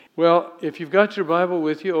Well, if you've got your Bible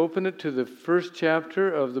with you, open it to the first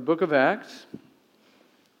chapter of the book of Acts.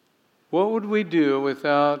 What would we do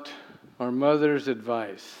without our mother's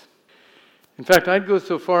advice? In fact, I'd go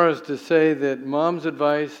so far as to say that mom's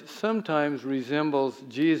advice sometimes resembles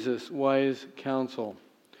Jesus' wise counsel.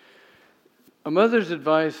 A mother's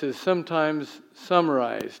advice is sometimes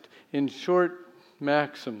summarized in short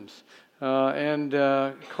maxims and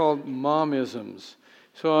called momisms.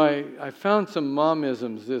 So I found some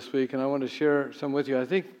momisms this week, and I want to share some with you. I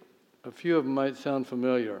think a few of them might sound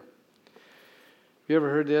familiar. Have you ever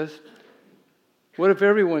heard this? What if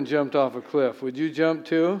everyone jumped off a cliff? Would you jump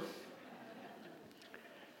too?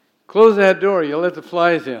 Close that door, you'll let the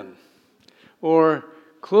flies in. Or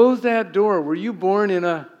close that door. Were you born in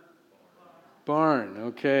a barn?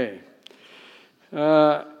 Okay.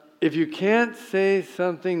 If you can't say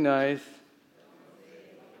something nice,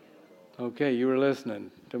 okay, you were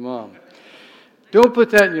listening to Mom. Don't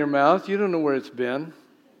put that in your mouth. You don't know where it's been.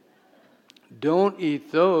 Don't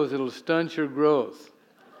eat those. It'll stunt your growth.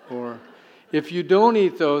 Or if you don't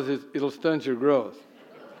eat those, it'll stunt your growth.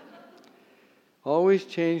 Always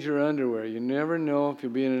change your underwear. You never know if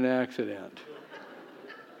you'll be in an accident.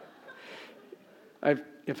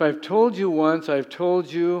 If I've told you once, I've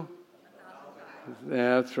told you.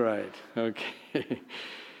 That's right. Okay.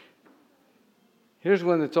 Here's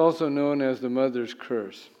one that's also known as the mother's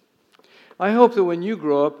curse. I hope that when you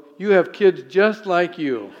grow up, you have kids just like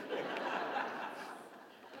you.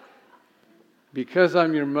 Because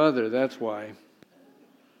I'm your mother, that's why.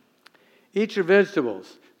 Eat your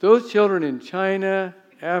vegetables. Those children in China,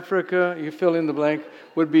 Africa, you fill in the blank,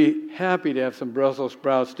 would be happy to have some Brussels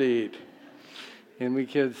sprouts to eat. And we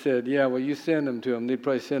kids said, yeah, well, you send them to them. They'd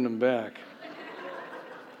probably send them back.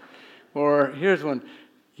 Or here's one.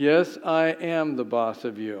 Yes, I am the boss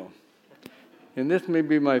of you. And this may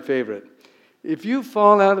be my favorite. If you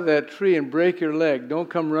fall out of that tree and break your leg, don't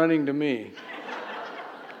come running to me.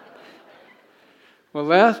 Well,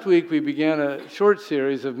 last week we began a short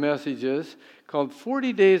series of messages called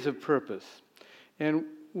 40 Days of Purpose. And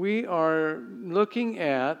we are looking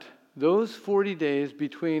at those 40 days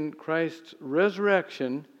between Christ's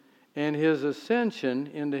resurrection and his ascension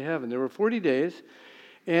into heaven. There were 40 days,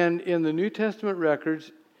 and in the New Testament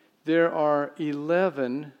records, there are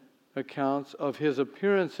 11 accounts of his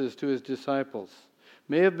appearances to his disciples.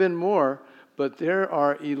 May have been more, but there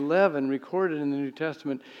are 11 recorded in the New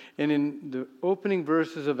Testament. And in the opening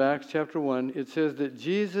verses of Acts chapter 1, it says that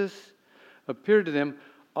Jesus appeared to them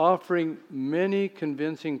offering many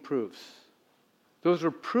convincing proofs. Those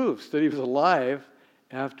were proofs that he was alive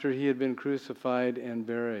after he had been crucified and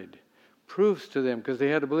buried. Proofs to them because they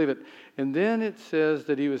had to believe it. And then it says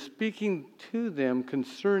that he was speaking to them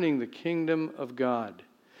concerning the kingdom of God.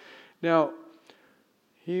 Now,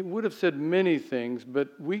 he would have said many things, but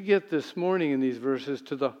we get this morning in these verses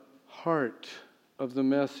to the heart of the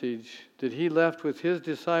message that he left with his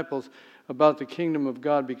disciples about the kingdom of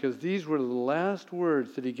God, because these were the last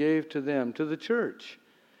words that he gave to them, to the church,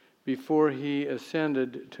 before he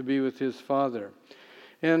ascended to be with his Father.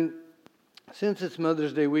 And since it's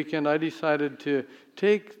Mother's Day weekend, I decided to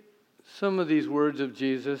take some of these words of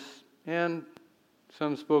Jesus and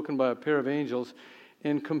some spoken by a pair of angels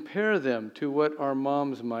and compare them to what our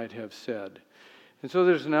moms might have said. And so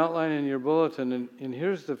there's an outline in your bulletin, and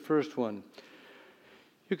here's the first one.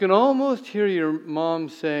 You can almost hear your mom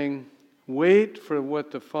saying, wait for what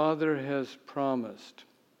the Father has promised.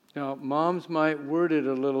 Now, moms might word it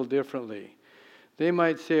a little differently. They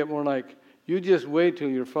might say it more like, you just wait till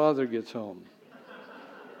your father gets home.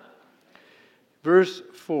 Verse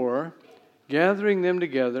 4, gathering them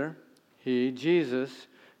together, he, Jesus,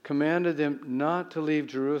 commanded them not to leave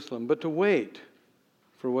Jerusalem, but to wait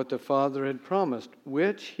for what the Father had promised,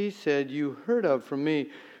 which, he said, you heard of from me.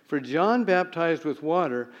 For John baptized with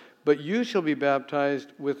water, but you shall be baptized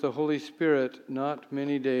with the Holy Spirit not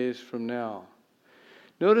many days from now.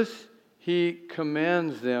 Notice he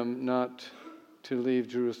commands them not to leave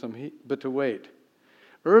Jerusalem, but to wait.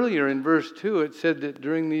 Earlier in verse 2, it said that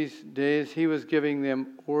during these days he was giving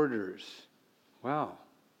them orders. Wow.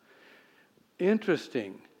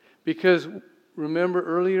 Interesting. Because remember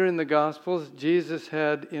earlier in the Gospels, Jesus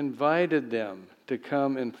had invited them to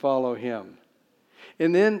come and follow him.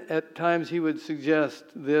 And then at times he would suggest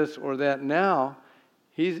this or that. Now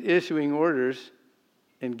he's issuing orders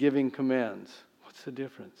and giving commands. What's the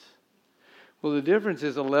difference? Well, the difference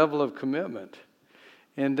is a level of commitment.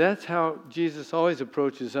 And that's how Jesus always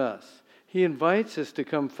approaches us. He invites us to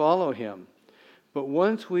come follow him. But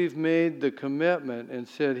once we've made the commitment and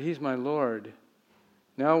said, he's my Lord,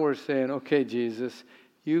 now we're saying, okay, Jesus,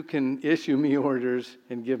 you can issue me orders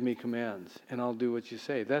and give me commands, and I'll do what you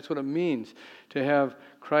say. That's what it means to have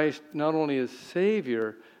Christ not only as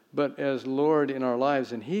Savior, but as Lord in our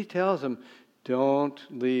lives. And he tells them, don't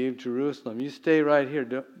leave Jerusalem. You stay right here.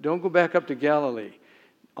 Don't go back up to Galilee.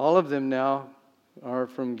 All of them now are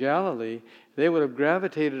from Galilee. They would have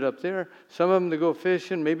gravitated up there. Some of them to go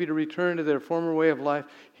fishing, maybe to return to their former way of life.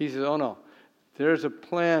 He says, oh no, there's a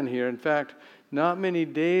plan here. In fact, not many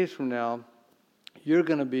days from now, you're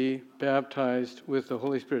going to be baptized with the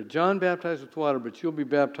Holy Spirit. John baptized with water, but you'll be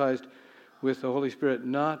baptized with the Holy Spirit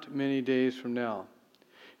not many days from now.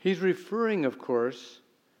 He's referring, of course,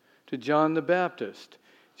 to John the Baptist.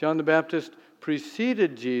 John the Baptist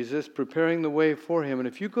preceded Jesus, preparing the way for him. And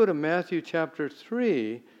if you go to Matthew chapter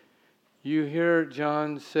 3, you hear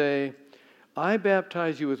John say, I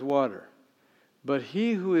baptize you with water, but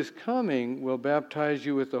he who is coming will baptize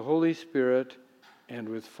you with the Holy Spirit and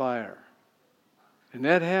with fire. And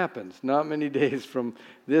that happens not many days from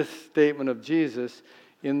this statement of Jesus.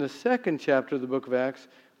 In the second chapter of the book of Acts,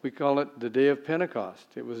 we call it the day of Pentecost.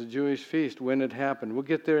 It was a Jewish feast when it happened. We'll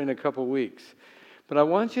get there in a couple weeks. But I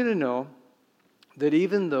want you to know that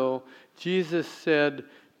even though Jesus said,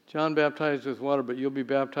 John baptized with water, but you'll be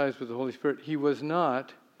baptized with the Holy Spirit,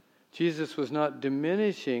 Jesus was not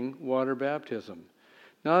diminishing water baptism.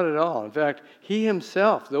 Not at all. In fact, he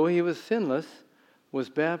himself, though he was sinless, was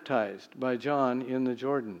baptized by John in the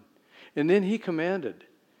Jordan. And then he commanded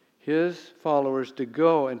his followers to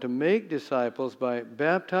go and to make disciples by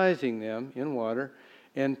baptizing them in water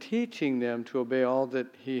and teaching them to obey all that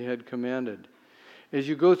he had commanded. As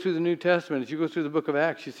you go through the New Testament, as you go through the book of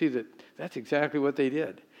Acts, you see that that's exactly what they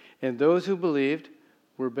did. And those who believed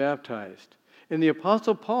were baptized. And the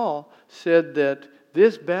Apostle Paul said that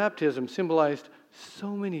this baptism symbolized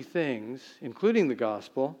so many things, including the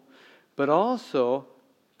gospel, but also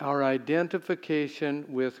our identification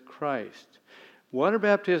with Christ. Water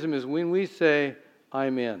baptism is when we say,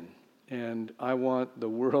 I'm in, and I want the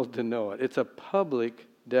world to know it. It's a public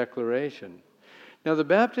declaration. Now, the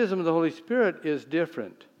baptism of the Holy Spirit is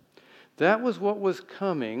different. That was what was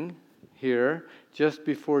coming here just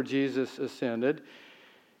before Jesus ascended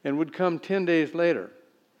and would come 10 days later.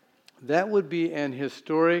 That would be an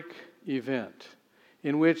historic event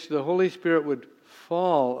in which the Holy Spirit would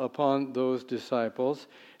fall upon those disciples,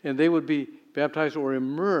 and they would be baptized or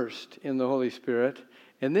immersed in the Holy Spirit,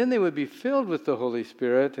 and then they would be filled with the Holy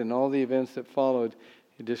Spirit and all the events that followed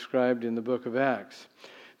described in the book of Acts.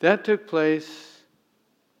 That took place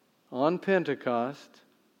on Pentecost,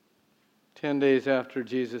 10 days after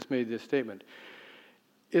Jesus made this statement.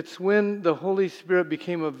 It's when the Holy Spirit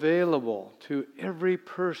became available to every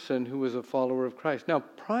person who was a follower of Christ. Now,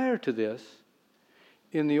 prior to this,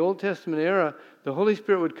 in the Old Testament era, the Holy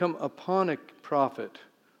Spirit would come upon a prophet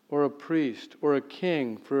or a priest or a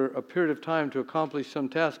king for a period of time to accomplish some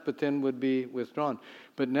task, but then would be withdrawn.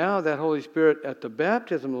 But now that Holy Spirit, at the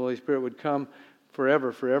baptism of the Holy Spirit, would come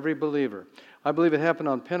forever for every believer. I believe it happened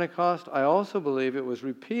on Pentecost. I also believe it was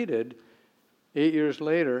repeated 8 years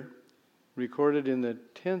later, recorded in the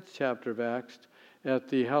 10th chapter of Acts at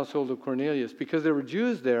the household of Cornelius, because there were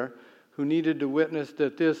Jews there who needed to witness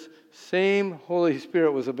that this same Holy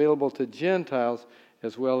Spirit was available to Gentiles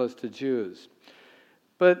as well as to Jews.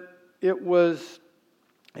 But it was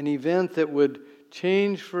an event that would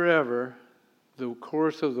change forever the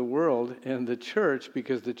course of the world and the church,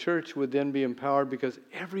 because the church would then be empowered because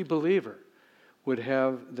every believer would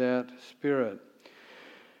have that Spirit.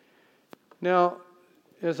 Now,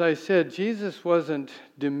 as I said, Jesus wasn't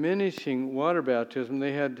diminishing water baptism.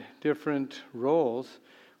 They had different roles.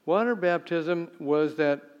 Water baptism was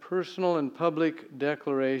that personal and public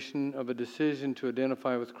declaration of a decision to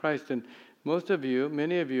identify with Christ. And most of you,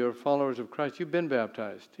 many of you are followers of Christ. You've been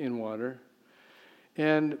baptized in water.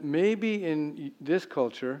 And maybe in this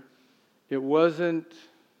culture, it wasn't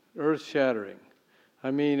earth-shattering. I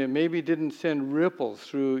mean, it maybe didn't send ripples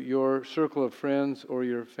through your circle of friends or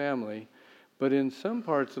your family, but in some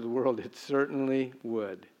parts of the world, it certainly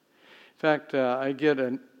would. In fact, I get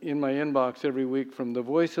in my inbox every week from the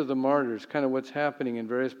Voice of the Martyrs, kind of what's happening in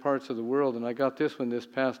various parts of the world, and I got this one this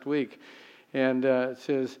past week, and it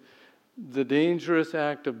says, the dangerous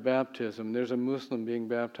act of baptism. There's a Muslim being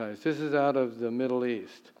baptized. This is out of the Middle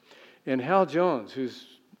East. And Hal Jones, who's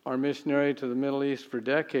our missionary to the Middle East for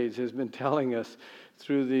decades, has been telling us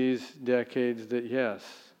through these decades that yes,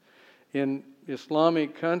 in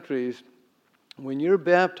Islamic countries, when you're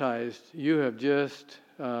baptized, you have just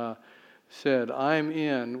said, I'm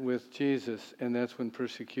in with Jesus, and that's when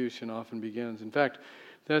persecution often begins. In fact,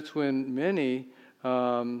 that's when many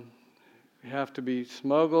have to be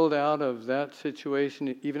smuggled out of that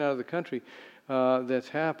situation, even out of the country. that's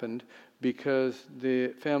happened because the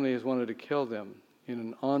family has wanted to kill them in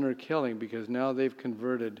an honor killing because now they've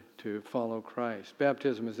converted to follow Christ.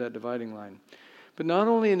 Baptism is that dividing line. But not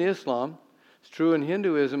only in Islam, it's true in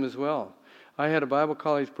Hinduism as well. I had a Bible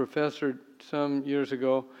college professor some years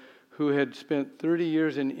ago who had spent 30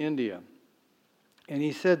 years in India. And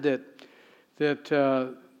he said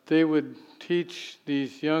that they would teach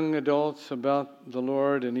these young adults about the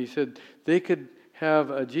Lord, and he said they could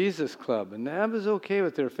have a Jesus club, and that was okay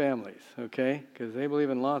with their families, okay? Because they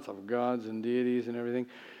believe in lots of gods and deities and everything.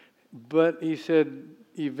 But he said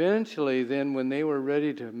eventually then when they were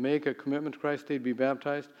ready to make a commitment to Christ, they'd be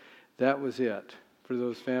baptized. That was it for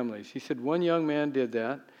those families. He said one young man did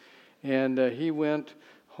that, and he went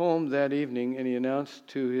home that evening and he announced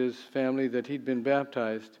to his family that he'd been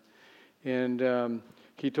baptized. And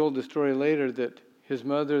he told the story later that his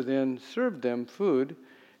mother then served them food,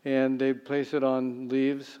 and they'd place it on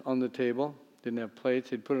leaves on the table. Didn't have plates.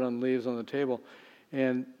 They'd put it on leaves on the table.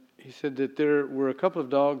 And he said that there were a couple of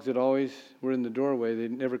dogs that always were in the doorway.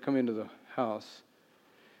 They'd never come into the house.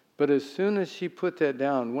 But as soon as she put that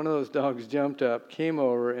down, one of those dogs jumped up, came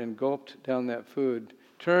over, and gulped down that food,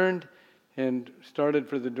 turned and started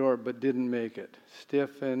for the door, but didn't make it.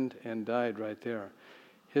 Stiffened and died right there.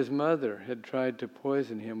 His mother had tried to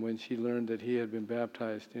poison him when she learned that he had been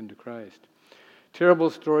baptized into Christ. Terrible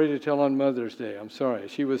story to tell on Mother's Day. I'm sorry.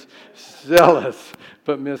 She was zealous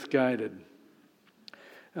but misguided.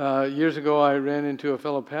 Years ago, I ran into a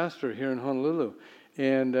fellow pastor here in Honolulu,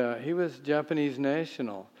 and he was Japanese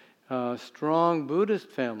national, strong Buddhist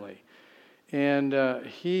family, and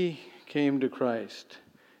he came to Christ.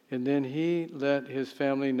 And then he let his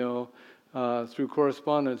family know through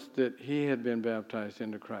correspondence that he had been baptized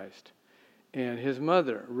into Christ. And his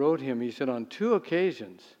mother wrote him, he said, on 2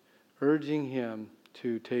 occasions, urging him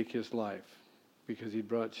to take his life because he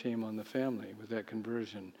brought shame on the family with that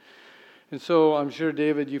conversion. And so I'm sure,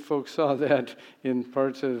 David, you folks saw that in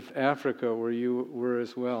parts of Africa where you were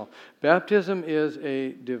as well. Baptism is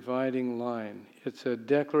a dividing line. It's a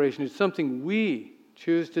declaration. It's something we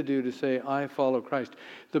choose to do to say, I follow Christ.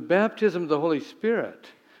 The baptism of the Holy Spirit,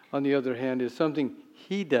 on the other hand, is something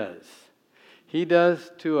He does. He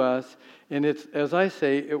does to us. And it's, as I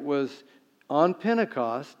say, it was on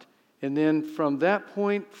Pentecost. And then from that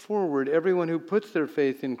point forward, everyone who puts their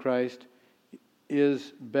faith in Christ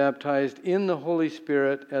is baptized in the Holy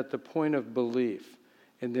Spirit at the point of belief.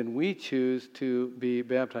 And then we choose to be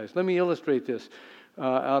baptized. Let me illustrate this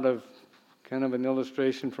out of kind of an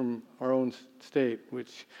illustration from our own state,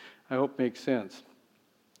 which I hope makes sense.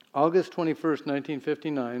 August 21st,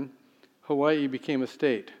 1959, Hawaii became a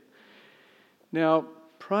state. Now,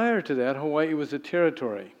 prior to that, Hawaii was a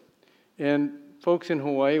territory. And folks in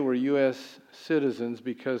Hawaii were U.S. citizens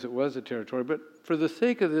because it was a territory. But for the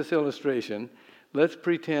sake of this illustration, let's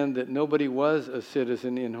pretend that nobody was a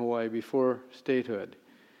citizen in Hawaii before statehood.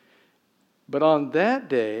 But on that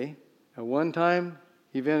day, a one-time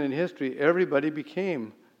event in history, everybody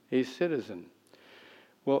became a citizen.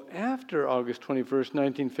 Well, after August 21st,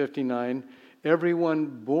 1959, everyone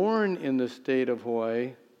born in the state of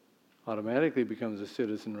Hawaii automatically becomes a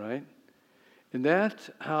citizen, right? And that's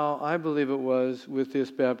how I believe it was with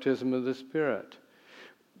this baptism of the Spirit.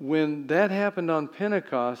 When that happened on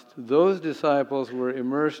Pentecost, those disciples were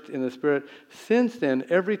immersed in the Spirit. Since then,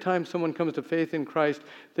 every time someone comes to faith in Christ,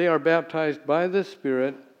 they are baptized by the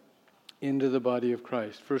Spirit into the body of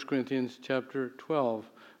Christ. 1 Corinthians chapter 12,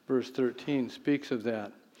 verse 13 speaks of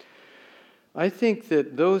that. I think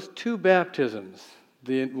that those 2 baptisms,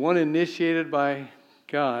 the one initiated by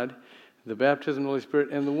God, the baptism of the Holy Spirit,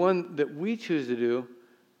 and the one that we choose to do,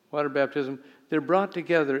 water baptism, they're brought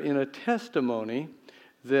together in a testimony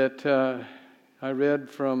that I read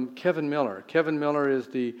from Kevin Miller. Kevin Miller is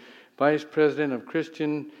the vice president of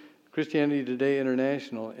Christianity Today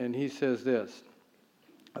International, and he says this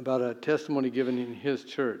about a testimony given in his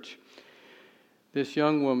church. This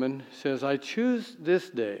young woman says, I choose this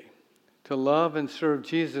day to love and serve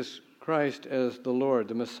Jesus Christ as the Lord,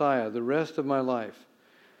 the Messiah, the rest of my life.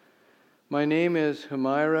 My name is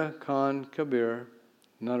Humaira Khan Kabir,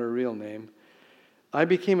 not her real name. I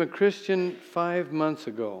became a Christian 5 months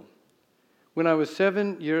ago. When I was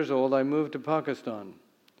 7 years old, I moved to Pakistan.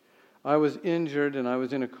 I was injured and I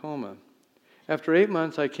was in a coma. After 8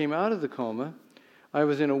 months, I came out of the coma. I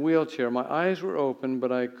was in a wheelchair. My eyes were open,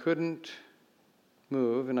 but I couldn't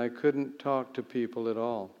move and I couldn't talk to people at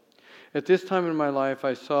all. At this time in my life,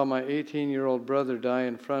 I saw my 18-year-old brother die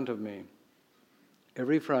in front of me.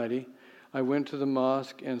 Every Friday, I went to the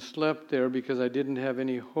mosque and slept there because I didn't have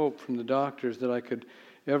any hope from the doctors that I could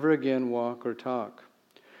ever again walk or talk.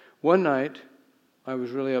 One night, I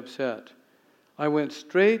was really upset. I went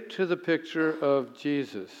straight to the picture of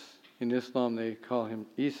Jesus. In Islam, they call him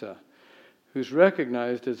Isa, who's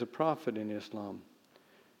recognized as a prophet in Islam,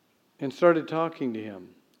 and started talking to him.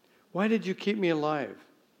 Why did you keep me alive?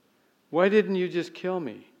 Why didn't you just kill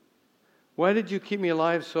me? Why did you keep me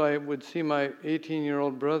alive so I would see my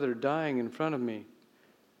 18-year-old brother dying in front of me?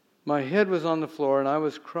 My head was on the floor and I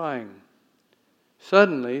was crying.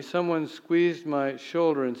 Suddenly, someone squeezed my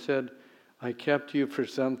shoulder and said, I kept you for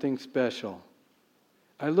something special.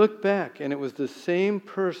 I looked back and it was the same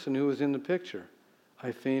person who was in the picture.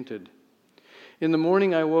 I fainted. In the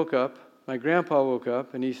morning I woke up, my grandpa woke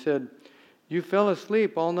up, and he said, you fell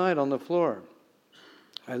asleep all night on the floor.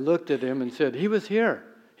 I looked at him and said, he was here.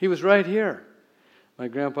 He was right here. My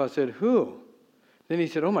grandpa said, who? Then he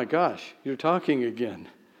said, oh my gosh, you're talking again.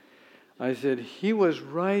 I said, he was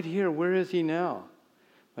right here. Where is he now?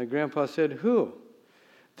 My grandpa said, who?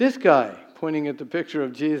 This guy, pointing at the picture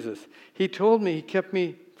of Jesus. He told me he kept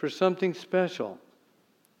me for something special.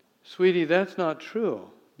 Sweetie, that's not true,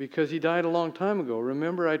 because he died a long time ago.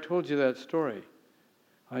 Remember, I told you that story.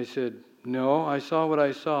 I said, no, I saw what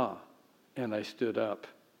I saw. And I stood up.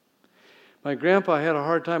 My grandpa had a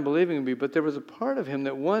hard time believing me, but there was a part of him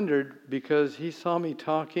that wondered because he saw me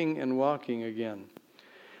talking and walking again.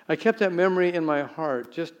 I kept that memory in my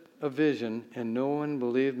heart, just a vision, and no one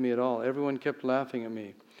believed me at all. Everyone kept laughing at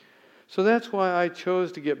me. So that's why I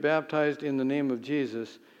chose to get baptized in the name of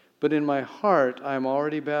Jesus, but in my heart, I'm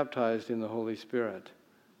already baptized in the Holy Spirit.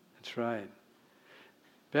 That's right.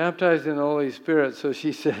 Baptized in the Holy Spirit, so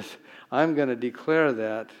she says, I'm going to declare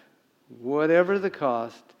that, whatever the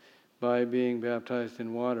cost, by being baptized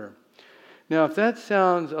in water. Now, if that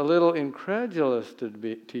sounds a little incredulous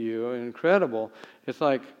to you, incredible, it's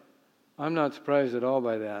like, I'm not surprised at all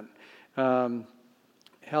by that.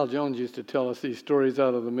 Hal Jones used to tell us these stories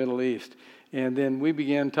out of the Middle East, and then we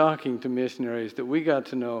began talking to missionaries that we got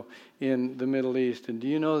to know in the Middle East. And do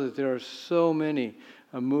you know that there are so many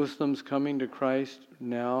Muslims coming to Christ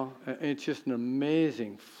now? It's just an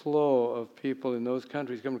amazing flow of people in those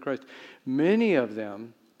countries coming to Christ. Many of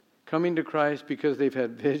them coming to Christ because they've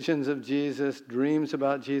had visions of Jesus, dreams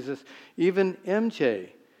about Jesus. Even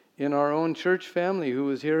MJ in our own church family who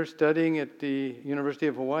was here studying at the University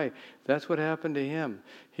of Hawaii, that's what happened to him.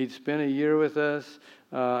 He'd spent a year with us.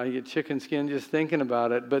 I get chicken skin just thinking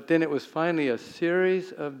about it. But then it was finally a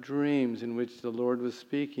series of dreams in which the Lord was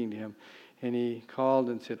speaking to him. And he called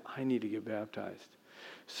and said, I need to get baptized.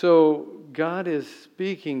 So God is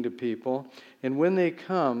speaking to people. And when they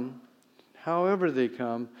come, however they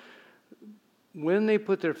come, when they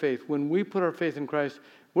put their faith, when we put our faith in Christ,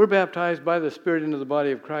 we're baptized by the Spirit into the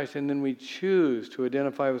body of Christ, and then we choose to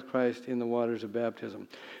identify with Christ in the waters of baptism.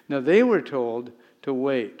 Now, they were told to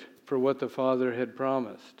wait for what the Father had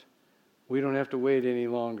promised. We don't have to wait any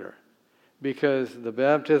longer because the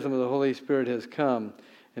baptism of the Holy Spirit has come,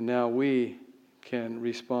 and now we can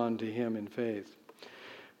respond to Him in faith.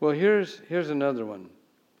 Well, here's another one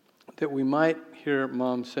that we might hear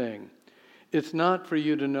Mom saying. It's not for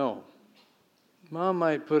you to know. Mom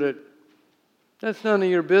might put it, that's none of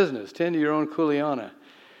your business. Tend to your own kuleana.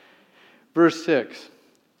 Verse 6.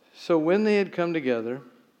 So when they had come together,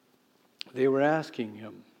 they were asking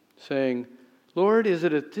him, saying, Lord, is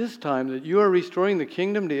it at this time that you are restoring the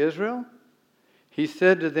kingdom to Israel? He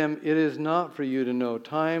said to them, it is not for you to know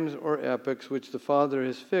times or epochs which the Father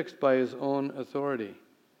has fixed by His own authority.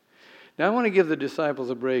 Now I want to give the disciples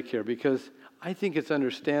a break here because I think it's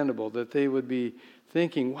understandable that they would be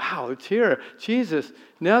thinking, wow, it's here. Jesus,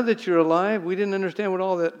 now that you're alive, we didn't understand what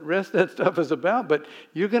all that rest of that stuff is about, but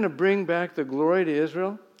you're going to bring back the glory to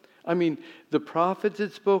Israel? I mean, the prophets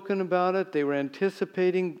had spoken about it. They were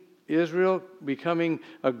anticipating Israel becoming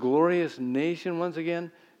a glorious nation once again.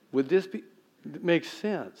 Would this make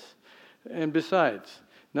sense? And besides,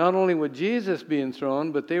 not only would Jesus be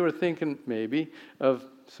enthroned, but they were thinking maybe of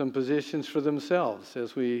some positions for themselves,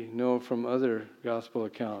 as we know from other gospel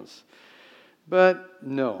accounts. But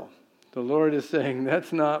no, the Lord is saying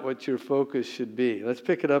that's not what your focus should be. Let's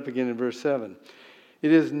pick it up again in verse 7.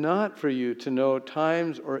 It is not for you to know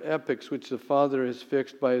times or epochs which the Father has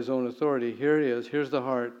fixed by His own authority. Here it is. Here's the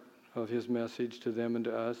heart of His message to them and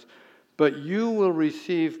to us. But you will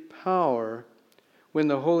receive power when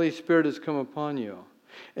the Holy Spirit has come upon you.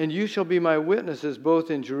 And you shall be my witnesses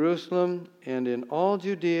both in Jerusalem and in all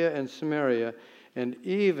Judea and Samaria and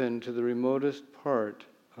even to the remotest part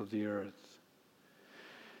of the earth.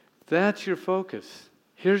 That's your focus.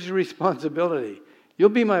 Here's your responsibility. You'll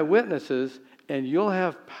be my witnesses and you'll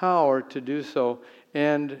have power to do so.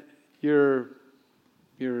 And your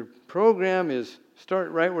program is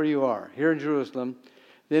start right where you are, here in Jerusalem,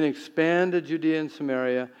 then expand to Judea and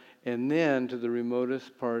Samaria, and then to the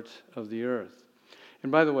remotest parts of the earth.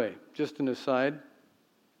 And by the way, just an aside,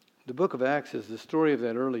 the book of Acts is the story of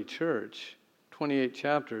that early church, 28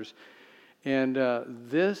 chapters. And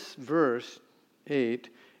this verse 8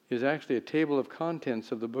 is actually a table of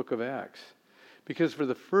contents of the book of Acts. Because for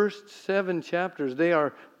the first 7 chapters, they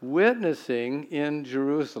are witnessing in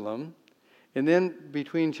Jerusalem. And then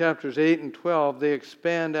between chapters 8 and 12, they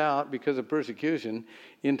expand out because of persecution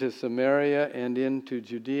into Samaria and into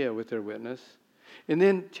Judea with their witness. And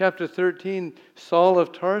then chapter 13, Saul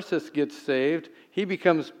of Tarsus gets saved. He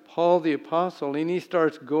becomes Paul the Apostle, and he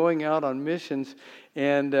starts going out on missions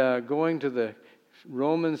and going to the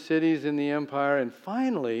Roman cities in the empire, and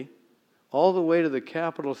finally, all the way to the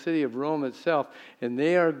capital city of Rome itself. And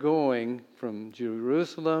they are going from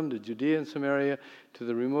Jerusalem to Judea and Samaria to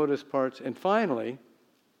the remotest parts. And finally,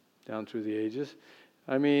 down through the ages,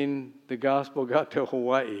 the gospel got to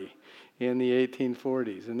Hawaii in the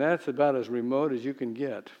 1840s. And that's about as remote as you can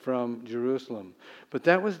get from Jerusalem. But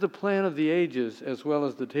that was the plan of the ages, as well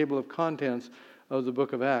as the table of contents of the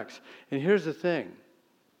book of Acts. And here's the thing.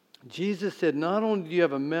 Jesus said, not only do you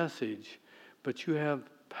have a message, but you have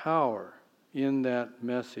power in that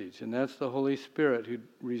message. And that's the Holy Spirit who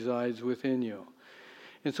resides within you.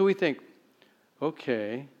 And so we think,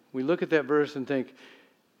 okay, we look at that verse and think,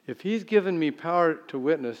 if he's given me power to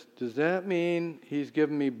witness, does that mean he's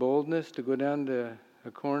given me boldness to go down to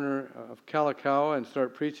a corner of Kalakaua and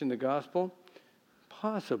start preaching the gospel?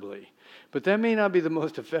 Possibly. But that may not be the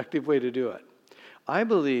most effective way to do it. I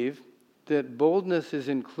believe that boldness is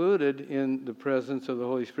included in the presence of the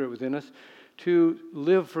Holy Spirit within us to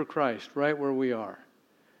live for Christ right where we are,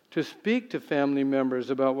 to speak to family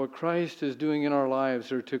members about what Christ is doing in our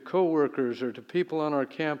lives, or to coworkers, or to people on our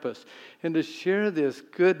campus, and to share this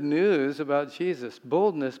good news about Jesus.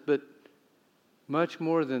 Boldness, but much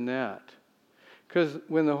more than that. Because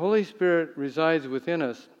when the Holy Spirit resides within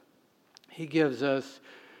us, he gives us,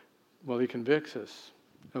 he convicts us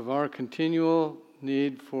of our continual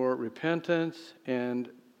need for repentance and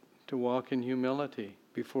to walk in humility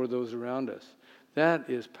before those around us. That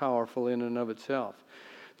is powerful in and of itself.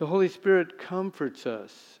 The Holy Spirit comforts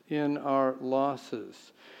us in our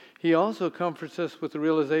losses. He also comforts us with the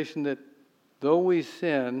realization that though we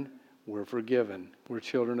sin, we're forgiven. We're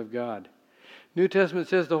children of God. New Testament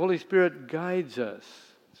says the Holy Spirit guides us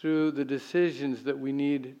through the decisions that we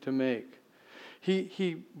need to make.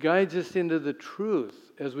 He guides us into the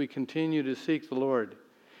truth as we continue to seek the Lord.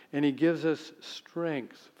 And he gives us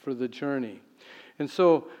strength for the journey. And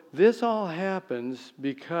so this all happens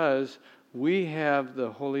because we have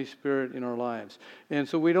the Holy Spirit in our lives. And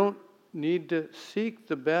so we don't need to seek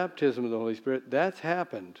the baptism of the Holy Spirit. That's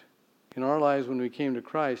happened in our lives when we came to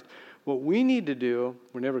Christ. What we need to do,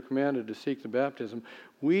 we're never commanded to seek the baptism.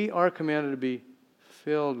 We are commanded to be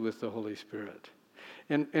filled with the Holy Spirit.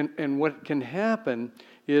 And what can happen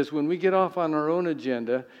is when we get off on our own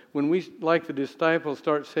agenda, when we, like the disciples,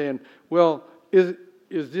 start saying, well, is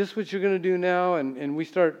this what you're going to do now? And we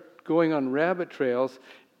start going on rabbit trails,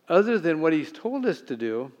 other than what he's told us to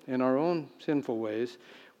do in our own sinful ways,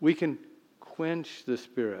 we can quench the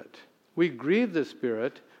Spirit. We grieve the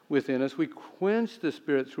Spirit within us. We quench the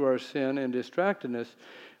Spirit through our sin and distractedness.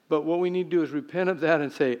 But what we need to do is repent of that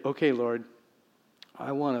and say, okay, Lord,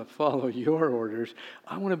 I want to follow your orders.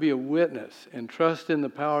 I want to be a witness and trust in the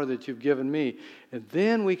power that you've given me. And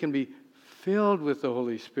then we can be filled with the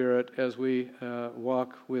Holy Spirit as we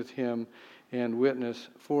walk with him and witness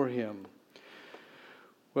for him.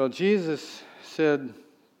 Well, Jesus said,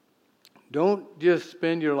 don't just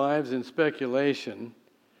spend your lives in speculation.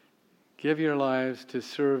 Give your lives to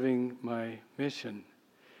serving my mission.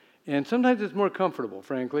 And sometimes it's more comfortable,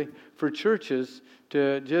 frankly, for churches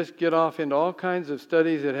to just get off into all kinds of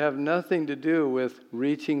studies that have nothing to do with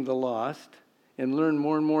reaching the lost and learn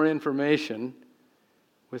more and more information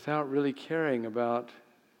without really caring about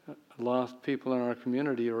lost people in our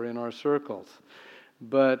community or in our circles.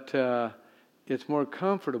 But it's more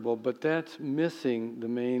comfortable, but that's missing the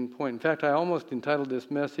main point. In fact, I almost entitled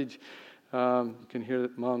this message, you can hear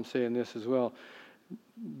Mom saying this as well,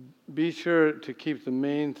 be sure to keep the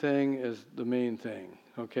main thing as the main thing,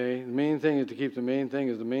 okay? The main thing is to keep the main thing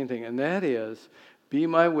as the main thing, and that is, be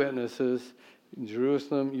my witnesses in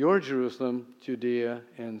Jerusalem, your Jerusalem, Judea,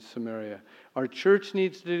 and Samaria. Our church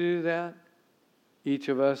needs to do that. Each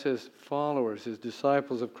of us as followers, as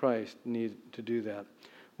disciples of Christ, need to do that.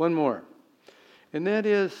 One more. And that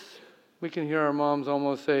is, we can hear our moms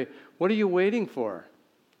almost say, what are you waiting for?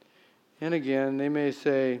 And again, they may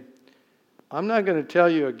say, I'm not going to tell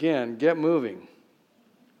you again, get moving.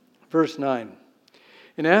 Verse 9.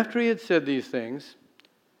 And after he had said these things,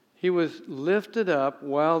 He was lifted up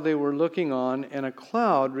while they were looking on, and a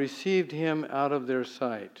cloud received him out of their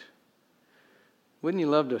sight. Wouldn't you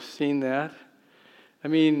love to have seen that? I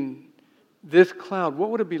mean, this cloud,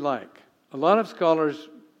 what would it be like? A lot of scholars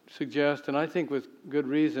suggest, and I think with good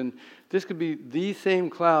reason, this could be the same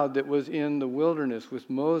cloud that was in the wilderness with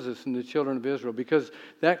Moses and the children of Israel, because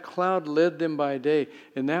that cloud led them by day,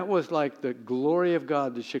 and that was like the glory of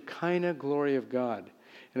God, the Shekinah glory of God.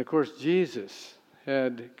 And of course, Jesus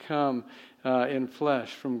had come in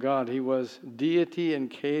flesh from God. He was deity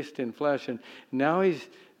encased in flesh, and now he's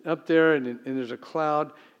up there, and there's a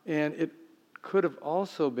cloud, and it could have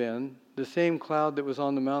also been the same cloud that was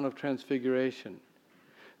on the Mount of Transfiguration.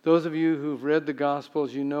 Those of you who've read the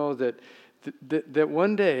Gospels, you know that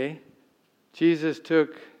one day Jesus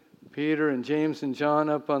took Peter and James and John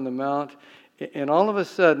up on the mount, and all of a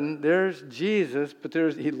sudden there's Jesus, but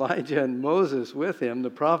there's Elijah and Moses with him. The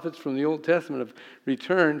prophets from the Old Testament have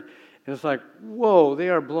returned, and it's like, whoa, they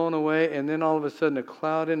are blown away, and then all of a sudden a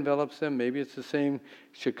cloud envelops them. Maybe it's the same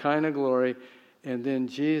Shekinah glory, and then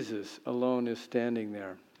Jesus alone is standing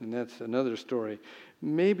there. And that's another story.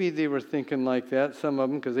 Maybe they were thinking like that, some of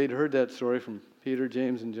them, because they'd heard that story from Peter,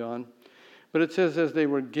 James, and John. But it says, as they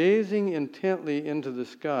were gazing intently into the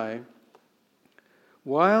sky,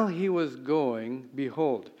 while he was going,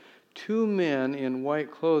 behold, 2 men in white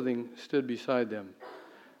clothing stood beside them.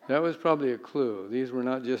 That was probably a clue. These were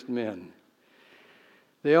not just men.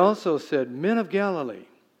 They also said, Men of Galilee,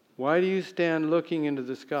 why do you stand looking into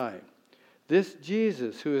the sky? This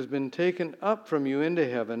Jesus who has been taken up from you into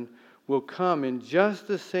heaven will come in just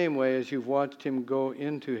the same way as you've watched him go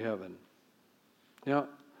into heaven. Now,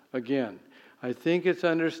 again, I think it's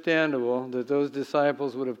understandable that those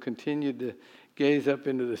disciples would have continued to gaze up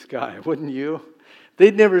into the sky, wouldn't you?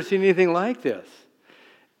 They'd never seen anything like this.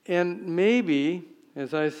 And maybe,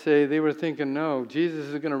 as I say, they were thinking, no, Jesus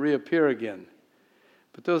is going to reappear again.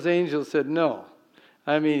 But those angels said, no.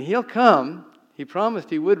 I mean, he'll come. He promised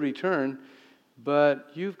he would return. But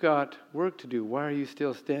you've got work to do. Why are you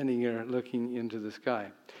still standing here looking into the sky?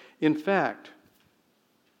 In fact,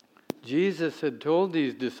 Jesus had told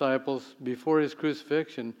these disciples before his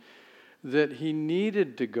crucifixion that he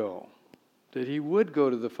needed to go, that he would go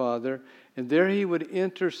to the Father, and there he would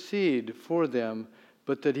intercede for them,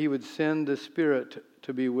 but that he would send the Spirit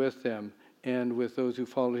to be with them and with those who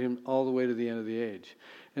followed him all the way to the end of the age.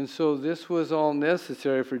 And so this was all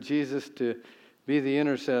necessary for Jesus to be the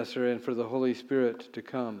intercessor and for the Holy Spirit to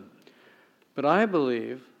come. But I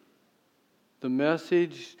believe the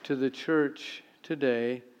message to the church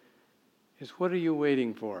today is, what are you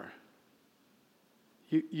waiting for?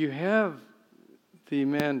 You have the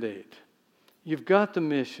mandate. You've got the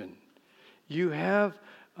mission. You have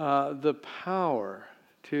the power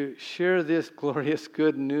to share this glorious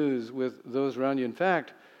good news with those around you. In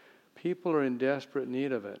fact, people are in desperate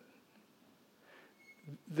need of it.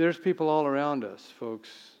 There's people all around us, folks,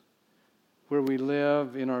 where we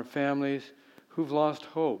live, in our families, who've lost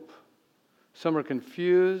hope. Some are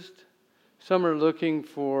confused. Some are looking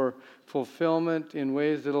for fulfillment in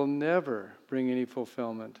ways that'll never bring any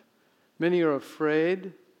fulfillment. Many are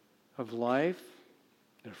afraid of life.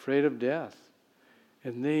 They're afraid of death.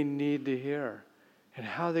 And they need to hear. And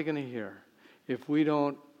how are they going to hear if we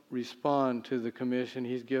don't respond to the commission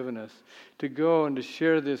he's given us to go and to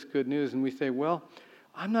share this good news? And we say, well,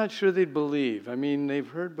 I'm not sure they'd believe. I mean, they've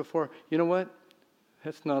heard before. You know what?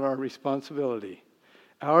 That's not our responsibility.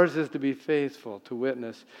 Ours is to be faithful to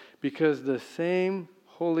witness, because the same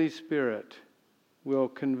Holy Spirit will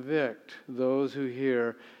convict those who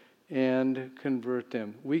hear and convert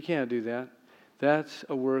them. We can't do that. That's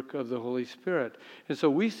a work of the Holy Spirit. And so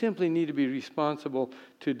we simply need to be responsible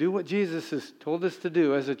to do what Jesus has told us to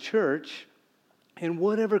do as a church in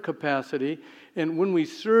whatever capacity. And when we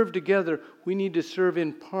serve together, we need to serve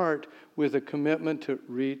in part with a commitment to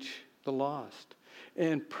reach the lost.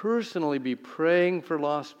 And personally be praying for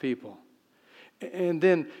lost people. And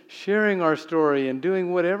then sharing our story and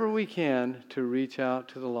doing whatever we can to reach out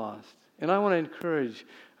to the lost. And I want to encourage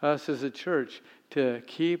us as a church to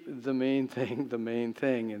keep the main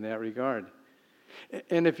thing in that regard.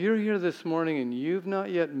 And if you're here this morning and you've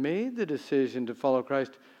not yet made the decision to follow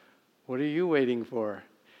Christ, what are you waiting for?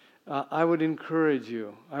 I would encourage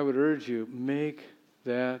you, I would urge you, make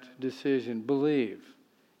that decision. Believe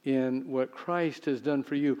in what Christ has done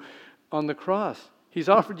for you. On the cross, he's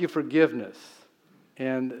offered you forgiveness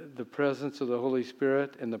and the presence of the Holy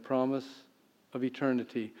Spirit and the promise of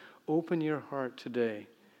eternity. Open your heart today.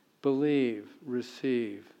 Believe,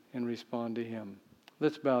 receive, and respond to him.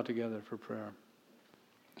 Let's bow together for prayer.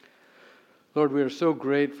 Lord, we are so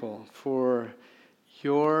grateful for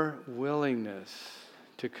your willingness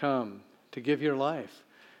to come, to give your life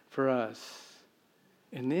for us.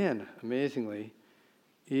 And then, amazingly,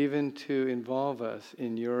 even to involve us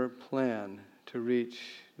in your plan to reach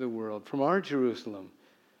the world from our Jerusalem,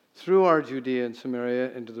 through our Judea and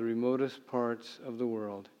Samaria, into the remotest parts of the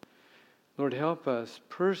world. Lord, help us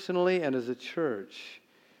personally and as a church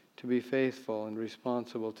to be faithful and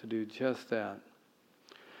responsible to do just that.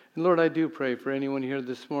 And Lord, I do pray for anyone here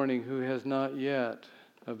this morning who has not yet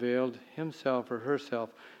availed himself or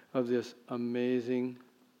herself of this amazing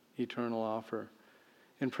eternal offer.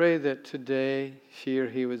 And pray that today she or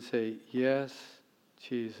he would say, yes,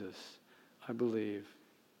 Jesus, I believe,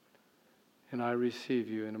 and I receive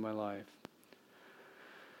you into my life.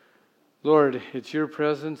 Lord, it's your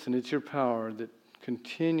presence and it's your power that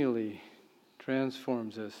continually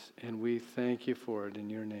transforms us, and we thank you for it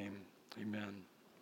in your name. Amen.